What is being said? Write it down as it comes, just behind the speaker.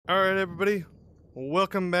Alright everybody,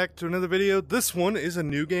 welcome back to another video. This one is a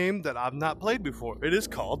new game that I've not played before. It is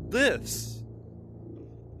called This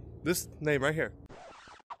name right here.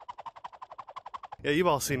 Yeah, you've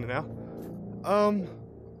all seen it now.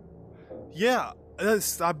 Yeah,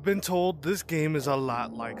 I've been told this game is a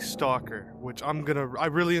lot like Stalker, which I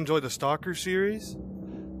really enjoy the Stalker series.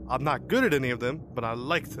 I'm not good at any of them, but I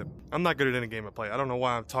like them. I'm not good at any game I play. I don't know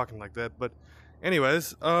why I'm talking like that, but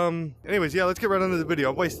anyways, yeah, let's get right into the video.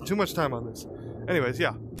 I'm wasting too much time on this. Anyways,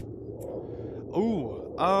 yeah.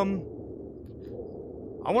 Ooh, I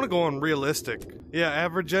want to go on realistic. Yeah,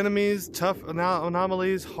 average enemies, tough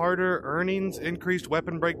anomalies, harder earnings, increased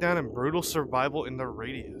weapon breakdown, and brutal survival in the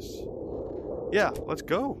radius. Yeah, let's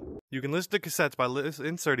go. You can listen to cassettes by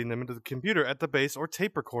inserting them into the computer at the base or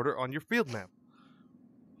tape recorder on your field map.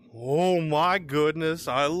 Oh my goodness,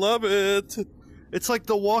 I love it! It's like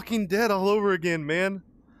The Walking Dead all over again, man.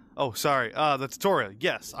 Oh, sorry. The tutorial.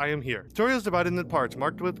 Yes, I am here. Tutorial is divided into parts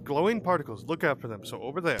marked with glowing particles. Look out for them. So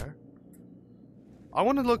over there. I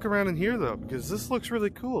want to look around in here, though, because this looks really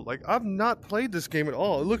cool. Like, I've not played this game at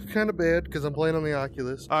all. It looks kind of bad because I'm playing on the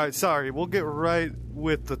Oculus. Alright, sorry. We'll get right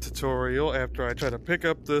with the tutorial after I try to pick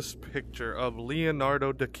up this picture of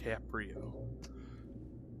Leonardo DiCaprio.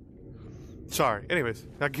 Sorry. Anyways,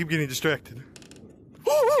 I keep getting distracted.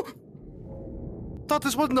 I thought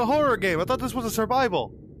this wasn't a horror game. I thought this was a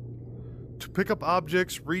survival. To pick up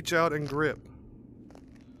objects, reach out, and grip.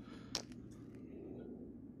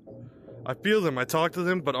 I feel them. I talk to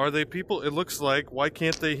them, but are they people? It looks like. Why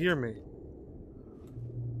can't they hear me?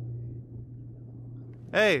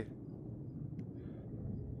 Hey.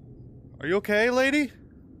 Are you okay, lady?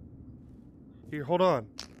 Here, hold on.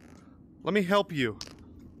 Let me help you.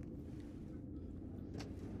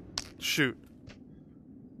 Shoot.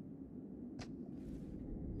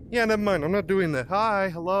 Yeah, never mind. I'm not doing that. Hi,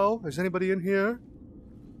 hello? Is anybody in here?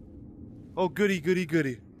 Oh, goody, goody,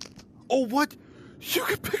 goody. Oh, what? You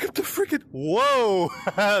can pick up the freaking... Whoa!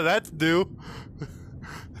 That's new.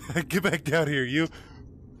 Get back down here, you.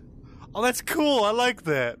 Oh, that's cool. I like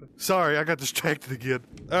that. Sorry, I got distracted again.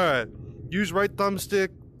 Alright. Use right thumbstick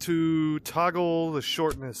to toggle the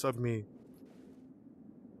shortness of me.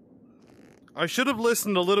 I should have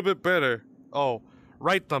listened a little bit better. Oh.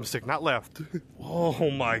 Right thumbstick, not left. Oh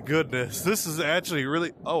my goodness. This is actually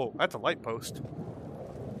really... Oh, that's a light post.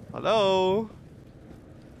 Hello?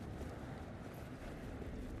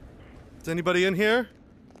 Is anybody in here?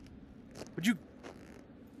 Would you...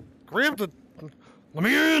 grab the... Let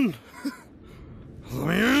me in! Let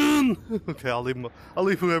me in! Okay, I'll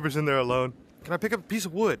leave whoever's in there alone. Can I pick up a piece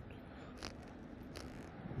of wood?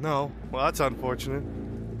 No. Well, that's unfortunate.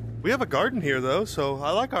 We have a garden here, though, so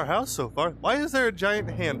I like our house so far. Why is there a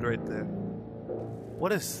giant hand right there?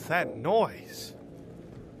 What is that noise?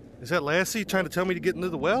 Is that Lassie trying to tell me to get into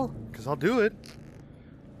the well? Because I'll do it.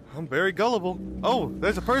 I'm very gullible. Oh,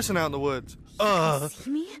 there's a person out in the woods.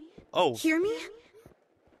 See me? Oh. Hear me?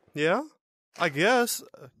 Yeah? I guess.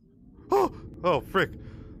 Oh, frick.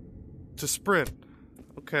 To sprint.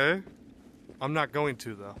 Okay. I'm not going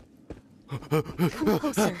to, though. Come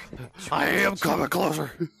closer. I am coming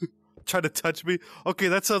closer. Try to touch me? Okay,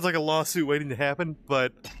 that sounds like a lawsuit waiting to happen,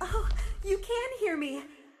 but... Oh, you can hear me.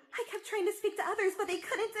 I kept trying to speak to others, but they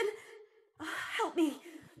couldn't, and... help me,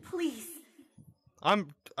 please.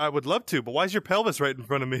 I would love to, but why is your pelvis right in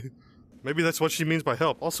front of me? Maybe that's what she means by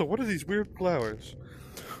help. Also, what are these weird flowers?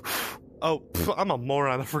 Oh, I'm a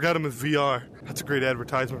moron. I forgot I'm in VR. That's a great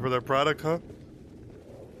advertisement for their product, huh?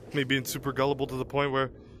 Me being super gullible to the point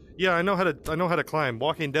where... Yeah, I know how to climb.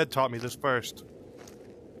 Walking Dead taught me this first.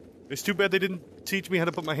 It's too bad they didn't teach me how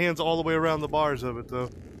to put my hands all the way around the bars of it, though.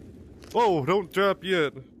 Whoa, don't drop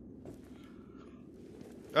yet.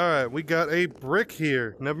 Alright, we got a brick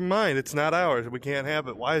here. Never mind, it's not ours. We can't have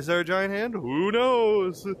it. Why is there a giant hand? Who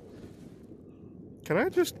knows? Can I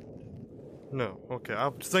just... No, okay. I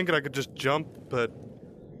was thinking I could just jump, but...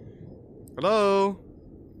 Hello?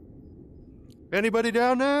 Anybody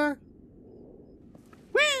down there?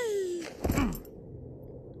 Whee!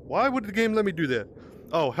 Why would the game let me do that?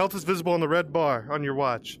 Oh, health is visible on the red bar on your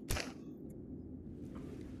watch.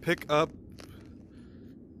 Pick up.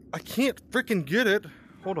 I can't frickin' get it.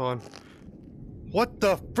 Hold on. What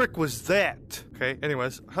the frick was that? Okay,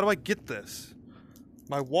 anyways, how do I get this?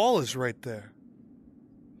 My wall is right there.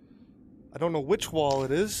 I don't know which wall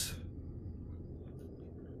it is.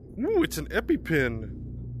 Ooh, it's an EpiPen.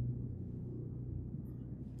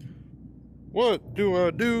 What do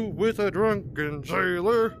I do with a drunken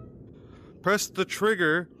sailor? Press the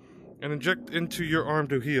trigger and inject into your arm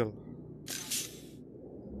to heal.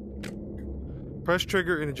 Press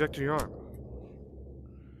trigger and inject in your arm.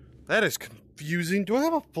 That is confusing. Do I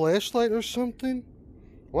have a flashlight or something?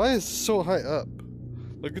 Why is it so high up?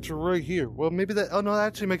 Like it's right here. Well, maybe that... Oh, no, that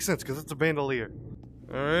actually makes sense because it's a bandolier.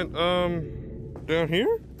 Alright, down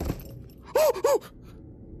here?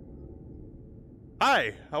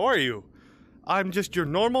 Hi, how are you? I'm just your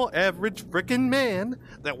normal, average frickin' man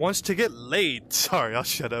that wants to get laid. Sorry, I'll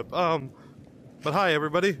shut up. But hi,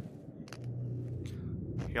 everybody.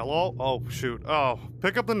 Hello? Oh, shoot. Oh,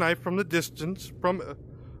 pick up the knife from the distance.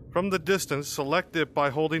 From the distance, select it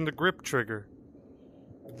by holding the grip trigger.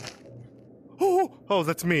 Oh,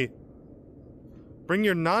 that's me. Bring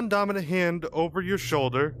your non-dominant hand over your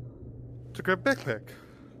shoulder to grab backpack.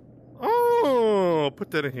 Oh,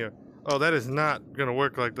 put that in here. Oh, that is not gonna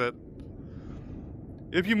work like that.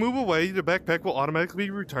 If you move away, the backpack will automatically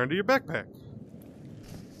return to your backpack.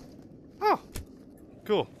 Oh,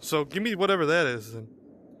 cool. So give me whatever that is.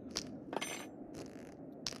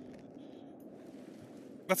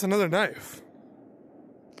 That's another knife.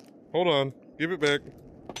 Hold on. Give it back.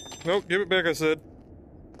 Nope, give it back, I said.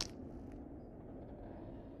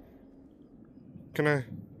 Can I?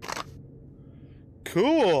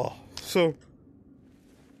 Cool. So.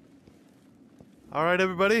 Alright,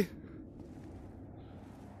 everybody.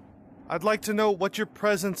 I'd like to know what your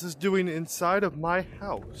presence is doing inside of my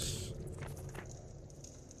house.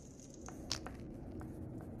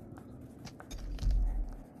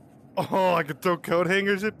 Oh, I can throw coat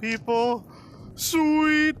hangers at people?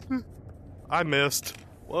 Sweet! I missed.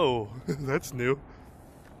 Whoa, that's new.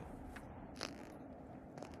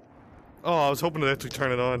 Oh, I was hoping to actually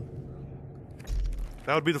turn it on.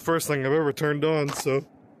 That would be the first thing I've ever turned on, so...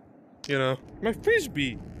 You know. My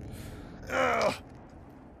frisbee! Ugh.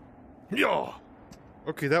 Yeah.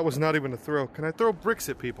 Okay, that was not even a throw. Can I throw bricks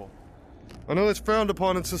at people? I know that's frowned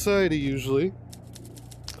upon in society, usually.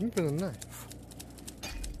 Even a knife.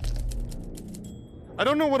 I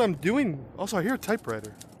don't know what I'm doing. Also, I hear a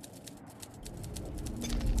typewriter.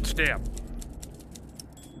 Stab.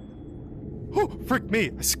 Oh, frick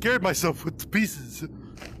me. I scared myself with the pieces.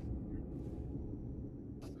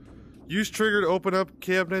 Use trigger to open up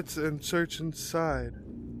cabinets and search inside.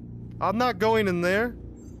 I'm not going in there.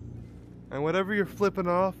 And whatever you're flipping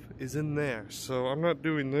off is in there. So I'm not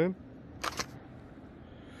doing that.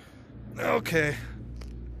 Okay.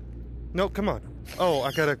 No, come on. Oh,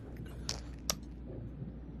 I gotta...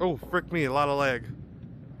 Oh, frick me, a lot of lag.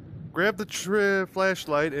 Grab the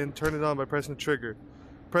flashlight and turn it on by pressing the trigger.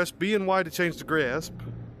 Press B and Y to change the grasp.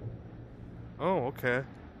 Oh, okay.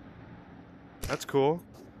 That's cool.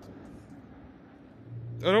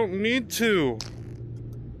 I don't need to.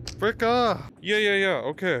 Frick off. Yeah,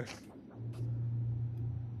 okay.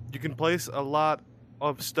 You can place a lot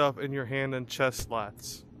of stuff in your hand and chest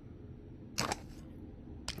slots.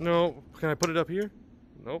 No, can I put it up here?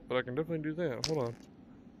 Nope, but I can definitely do that. Hold on.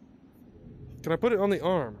 Can I put it on the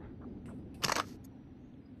arm?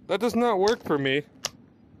 That does not work for me.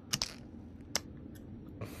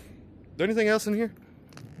 Is there anything else in here?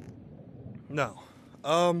 No.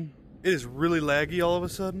 It is really laggy all of a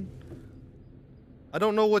sudden. I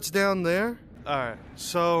don't know what's down there. Alright,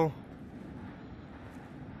 so...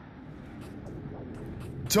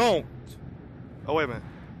 Don't! Oh, wait a minute.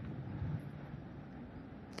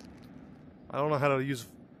 I don't know how to use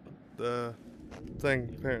the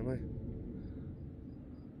thing, apparently.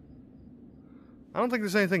 I don't think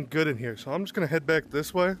there's anything good in here, so I'm just gonna head back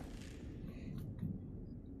this way.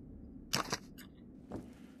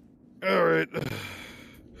 Alright.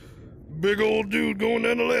 Big old dude going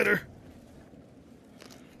down the ladder.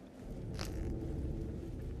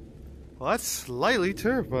 Well, that's slightly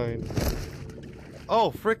terrifying.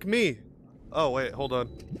 Oh, frick me. Oh, wait, hold on.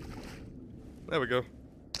 There we go.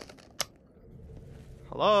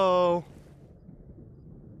 Hello?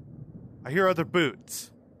 I hear other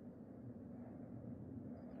boots.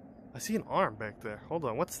 I see an arm back there. Hold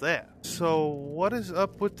on, what's that? So, what is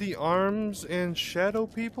up with the arms and shadow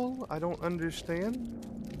people? I don't understand.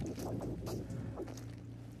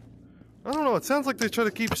 I don't know, it sounds like they try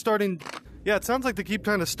to keep starting... Yeah, it sounds like they keep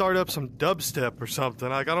trying to start up some dubstep or something.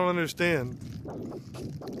 Like, I don't understand.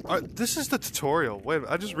 This is the tutorial. Wait,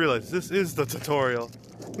 I just realized this is the tutorial.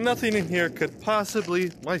 Nothing in here could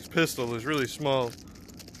possibly... My pistol is really small.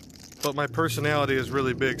 But my personality is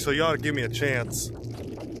really big, so you ought to give me a chance.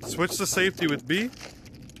 Switch to safety with B?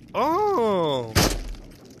 Oh!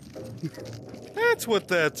 That's what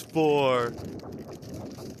that's for.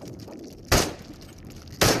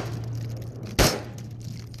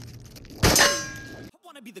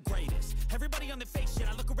 wanna be the greatest. Everybody on the fake shit,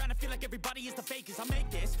 I look around and feel like everybody is the fakest. I make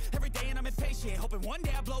this every day and I'm impatient, hoping one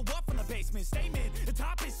day I blow up from the basement. Statement, the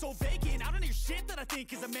top is so vacant, I don't hear shit that I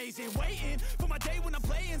think is amazing. Waiting for my day when I'm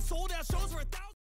playing sold out shows for 1,000.